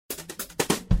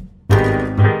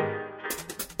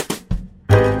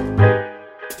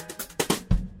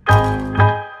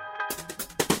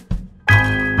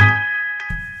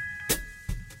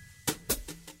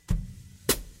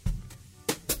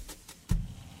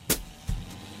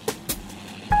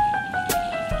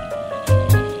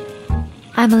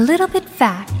I'm a little bit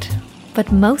fact,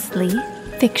 but mostly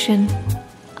fiction.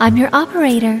 I'm your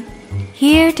operator,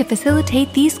 here to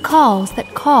facilitate these calls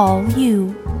that call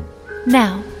you.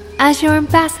 Now, as your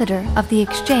ambassador of the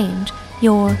exchange,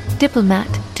 your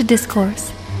diplomat to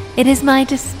discourse, it is my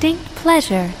distinct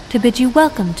pleasure to bid you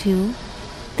welcome to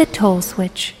the Toll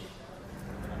Switch.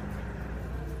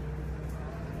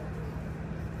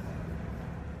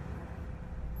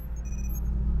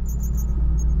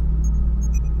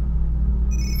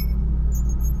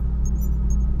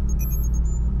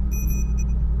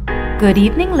 Good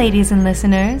evening, ladies and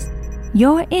listeners.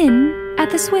 You're in at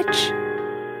the Switch.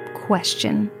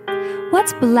 Question: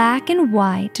 what's black and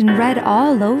white and red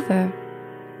all over?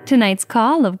 Tonight's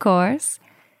call, of course.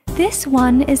 This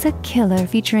one is a killer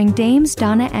featuring Dames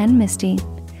Donna and Misty.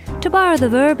 To borrow the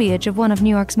verbiage of one of New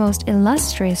York's most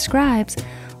illustrious scribes,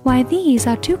 why, these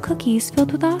are 2 cookies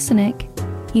filled with arsenic.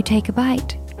 You take a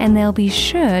bite, and they'll be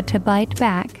sure to bite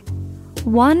back.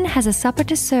 One has a supper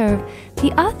to serve,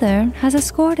 the other has a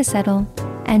score to settle,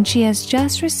 and she has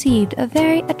just received a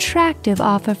very attractive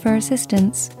offer for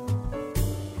assistance.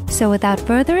 So without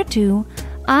further ado,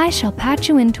 I shall patch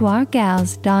you into our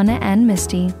gals, Donna and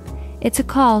Misty. It's a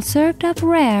call served up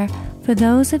rare for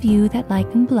those of you that like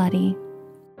them bloody.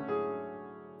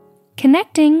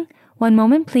 Connecting. One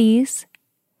moment, please.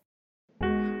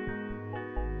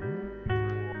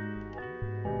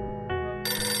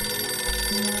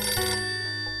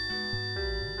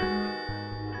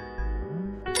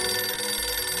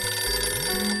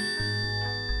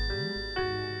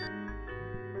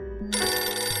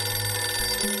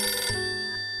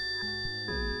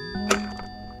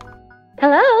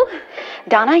 Hello?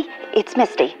 Donna, it's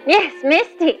Misty. Yes,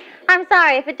 Misty. I'm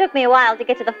sorry if it took me a while to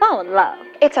get to the phone, love.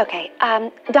 It's okay.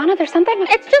 Donna, there's something...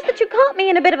 It's just that you caught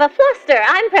me in a bit of a fluster.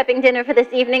 I'm prepping dinner for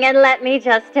this evening, and let me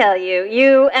just tell you,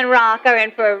 you and Rock are in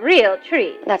for a real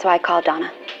treat. That's why I called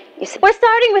Donna. You see... We're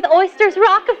starting with Oysters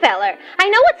Rockefeller. I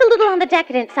know it's a little on the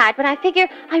decadent side, but I figure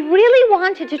I really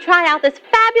wanted to try out this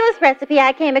fabulous recipe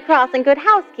I came across in Good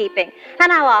Housekeeping.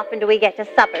 And how often do we get to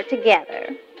supper together?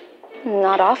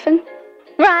 Not often.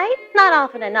 Right? Not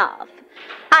often enough.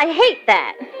 I hate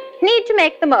that. Need to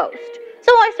make the most.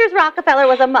 So Oysters Rockefeller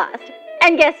was a must.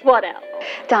 And guess what else?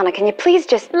 Donna, can you please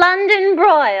just... London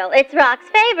broil. It's Rock's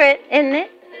favorite, isn't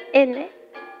it? Isn't it?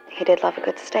 He did love a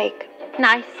good steak.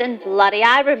 Nice and bloody,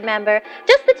 I remember.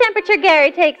 Just the temperature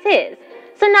Gary takes his.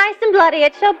 So nice and bloody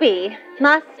it shall be.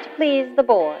 Must please the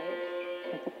boys.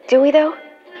 Do we, though?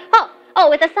 Oh,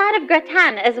 with a side of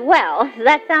gratin as well. Does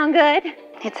that sound good?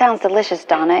 It sounds delicious,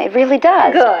 Donna. It really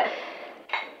does. Good.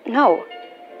 No.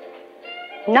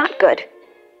 Not good.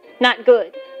 Not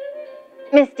good.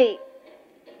 Misty,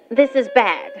 this is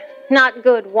bad. Not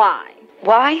good, why?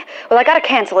 Why? Well, I gotta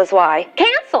cancel is why.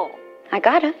 Cancel? I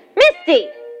gotta. Misty!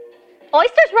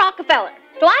 Oysters Rockefeller.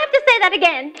 Do I have to say that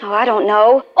again? Oh, I don't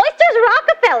know. Oysters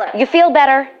Rockefeller. You feel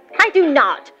better? I do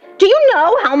not. Do you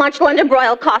know how much London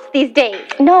broil costs these days?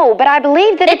 No, but I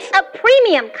believe that it's a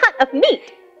premium cut of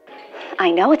meat. I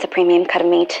know it's a premium cut of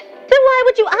meat. Then why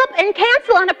would you up and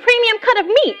cancel on a premium cut of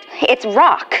meat? It's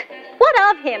Rock.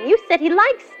 What of him? You said he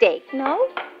likes steak, no?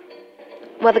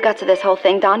 Well, the guts of this whole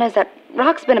thing, Donna, is that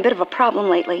Rock's been a bit of a problem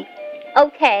lately.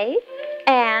 Okay,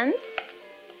 and?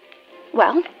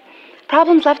 Well,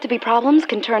 problems left to be problems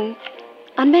can turn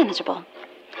unmanageable.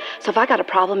 So if I got a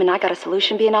problem and I got a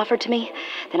solution being offered to me,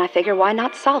 then I figure why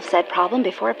not solve said problem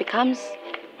before it becomes...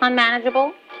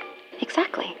 unmanageable?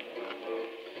 Exactly.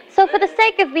 So for the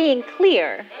sake of being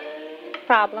clear,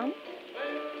 problem?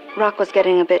 Rock was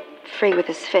getting a bit free with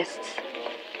his fists.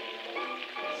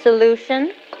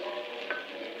 Solution?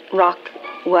 Rock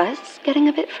was getting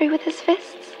a bit free with his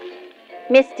fists.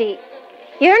 Misty,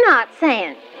 you're not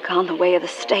saying... Gone the way of the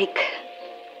steak.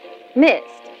 Missed.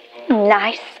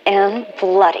 Nice and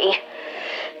bloody.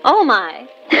 Oh, my.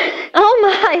 Oh,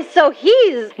 my, so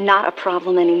he's... Not a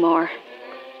problem anymore.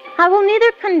 I will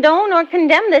neither condone or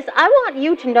condemn this. I want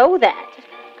you to know that.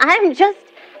 I'm just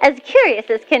as curious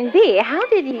as can be. How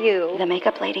did you... The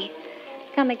makeup lady.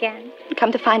 Come again.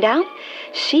 Come to find out,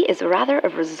 she is rather a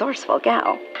resourceful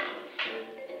gal.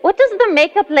 What does the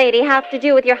makeup lady have to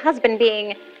do with your husband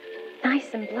being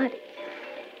nice and bloody?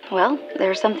 Well,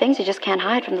 there are some things you just can't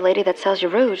hide from the lady that sells you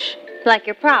rouge. Like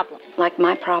your problem? Like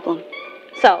my problem.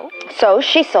 So? So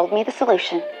she sold me the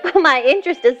solution. Well, my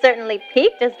interest is certainly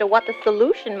piqued as to what the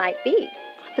solution might be.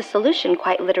 The solution,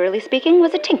 quite literally speaking,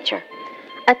 was a tincture.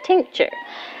 A tincture?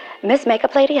 Miss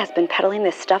Makeup Lady has been peddling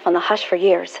this stuff on the hush for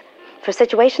years. For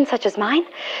situations such as mine,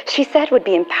 she said would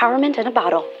be empowerment in a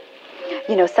bottle.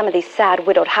 You know, some of these sad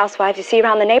widowed housewives you see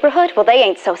around the neighborhood, well, they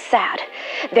ain't so sad.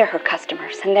 They're her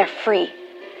customers, and they're free.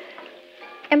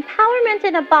 Empowerment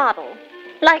in a bottle.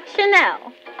 Like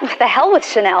Chanel. The hell with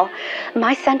Chanel.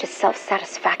 My scent is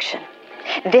self-satisfaction.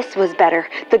 This was better.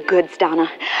 The goods,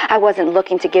 Donna. I wasn't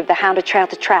looking to give the hound a trail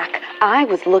to track. I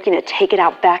was looking to take it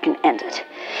out back and end it.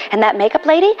 And that makeup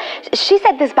lady, she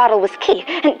said this bottle was key,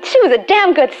 and she was a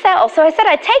damn good sell, so I said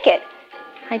I'd take it.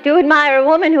 I do admire a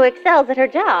woman who excels at her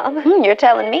job. You're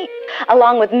telling me.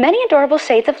 Along with many adorable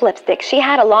shades of lipstick, she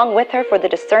had along with her for the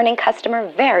discerning customer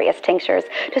various tinctures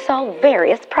to solve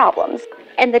various problems.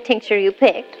 And the tincture you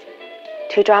picked?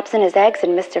 2 drops in his eggs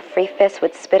and Mr. Freefist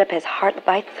would spit up his heart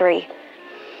by 3.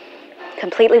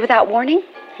 Completely without warning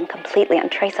and completely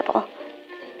untraceable.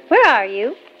 Where are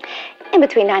you? In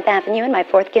between 9th Avenue and my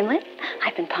 4th gimlet.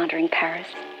 I've been pondering Paris.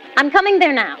 I'm coming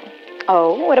there now.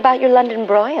 Oh, what about your London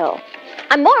broil?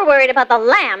 I'm more worried about the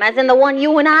lamb, as in the one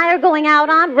you and I are going out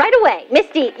on right away.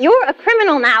 Misty, you're a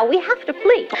criminal now. We have to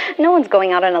flee. No one's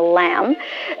going out on a lamb.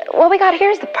 What we got here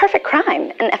is the perfect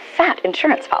crime and a fat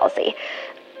insurance policy.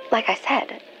 Like I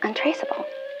said, untraceable.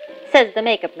 Says the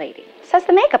makeup lady. Says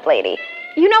the makeup lady.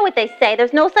 You know what they say.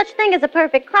 There's no such thing as a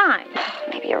perfect crime.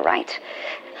 Maybe you're right.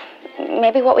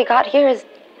 Maybe what we got here is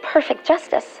perfect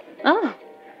justice. Oh,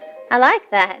 I like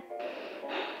that.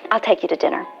 I'll take you to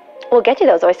dinner. We'll get you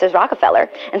those oysters, Rockefeller,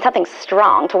 and something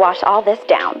strong to wash all this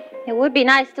down. It would be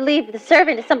nice to leave the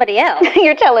serving to somebody else.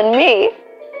 You're telling me.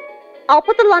 I'll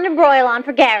put the London broil on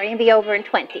for Gary and be over in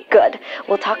 20. Good.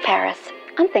 We'll talk Paris.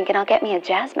 I'm thinking I'll get me a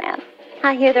jazz man.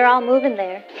 I hear they're all moving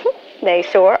there. They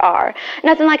sure are.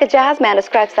 Nothing like a jazz man to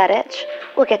scratch that itch.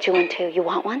 We'll get you one, too. You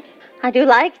want one? I do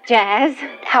like jazz.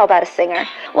 How about a singer?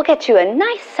 We'll get you a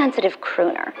nice, sensitive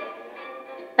crooner.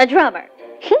 A drummer.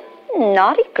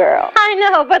 Naughty girl. I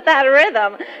know, but that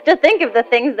rhythm. To think of the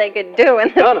things they could do in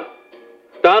the...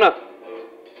 Donna.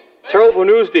 Terrible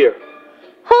news, dear.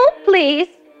 Who, please?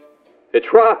 It's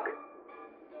Rock.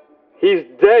 He's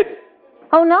dead.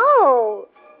 Oh, no.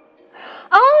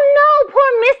 Oh, no.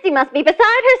 Poor Misty must be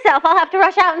beside herself. I'll have to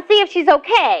rush out and see if she's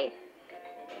okay.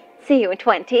 See you in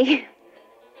 20.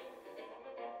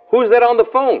 Who's that on the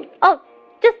phone? Oh,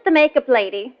 just the makeup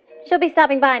lady. She'll be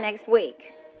stopping by next week.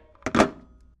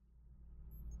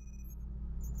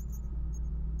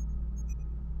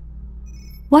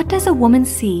 What does a woman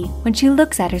see when she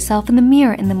looks at herself in the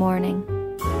mirror in the morning?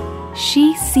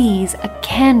 She sees a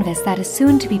canvas that is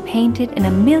soon to be painted in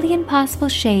a million possible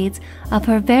shades of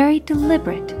her very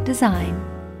deliberate design.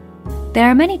 There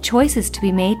are many choices to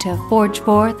be made to forge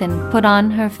forth and put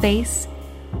on her face.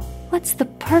 What's the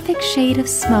perfect shade of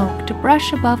smoke to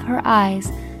brush above her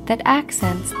eyes that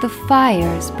accents the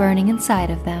fires burning inside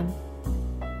of them?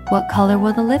 What color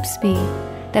will the lips be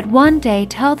that one day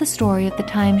tell the story of the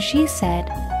time she said,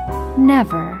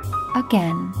 "Never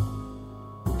again"?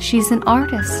 She's an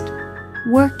artist,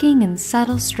 working in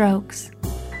subtle strokes.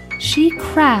 She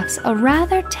crafts a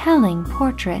rather telling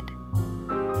portrait.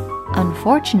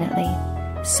 Unfortunately,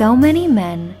 so many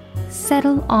men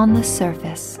settle on the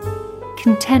surface,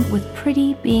 content with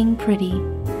pretty being pretty.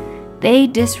 They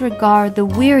disregard the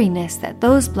weariness that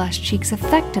those blush cheeks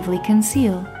effectively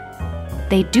conceal.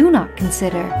 They do not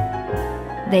consider,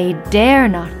 they dare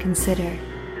not consider,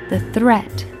 the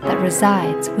threat that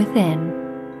resides within.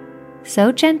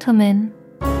 So, gentlemen,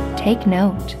 take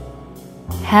note.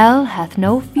 Hell hath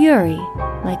no fury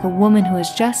like a woman who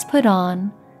has just put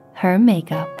on her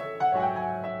makeup.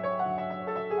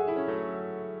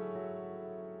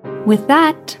 With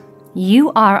that,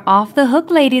 you are off the hook,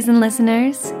 ladies and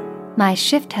listeners. My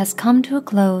shift has come to a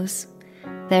close.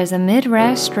 There's a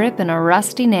mid-rash strip and a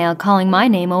rusty nail calling my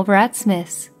name over at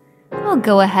Smith's. I'll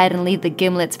go ahead and leave the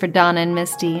gimlets for Donna and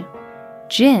Misty.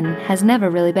 Gin has never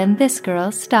really been this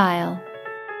girl's style.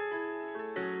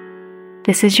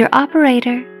 This is your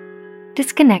operator.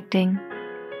 Disconnecting.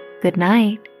 Good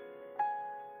night.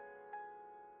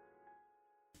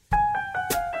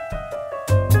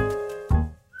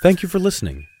 Thank you for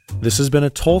listening. This has been a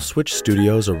Toll Switch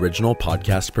Studios original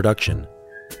podcast production.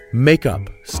 Makeup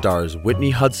stars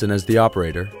Whitney Hudson as the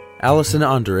operator, Allison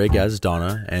Onderig as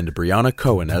Donna, and Brianna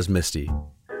Cohen as Misty.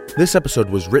 This episode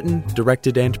was written,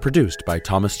 directed, and produced by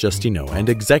Thomas Justino and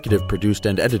executive produced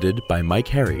and edited by Mike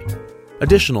Harry.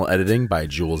 Additional editing by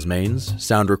Jules Maines,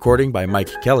 sound recording by Mike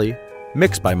Kelly,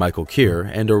 mixed by Michael Keir,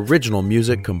 and original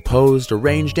music composed,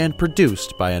 arranged, and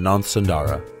produced by Ananth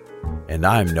Sundara. And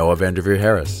I'm Noah Vanderveer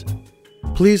Harris.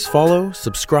 Please follow,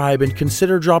 subscribe, and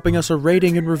consider dropping us a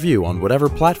rating and review on whatever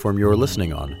platform you are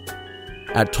listening on.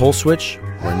 At Toll Switch,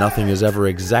 where nothing is ever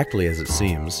exactly as it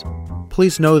seems,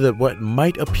 please know that what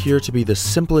might appear to be the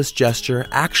simplest gesture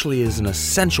actually is an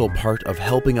essential part of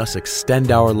helping us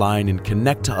extend our line and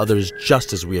connect to others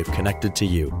just as we have connected to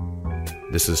you.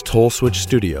 This is Toll Switch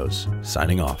Studios,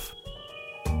 signing off.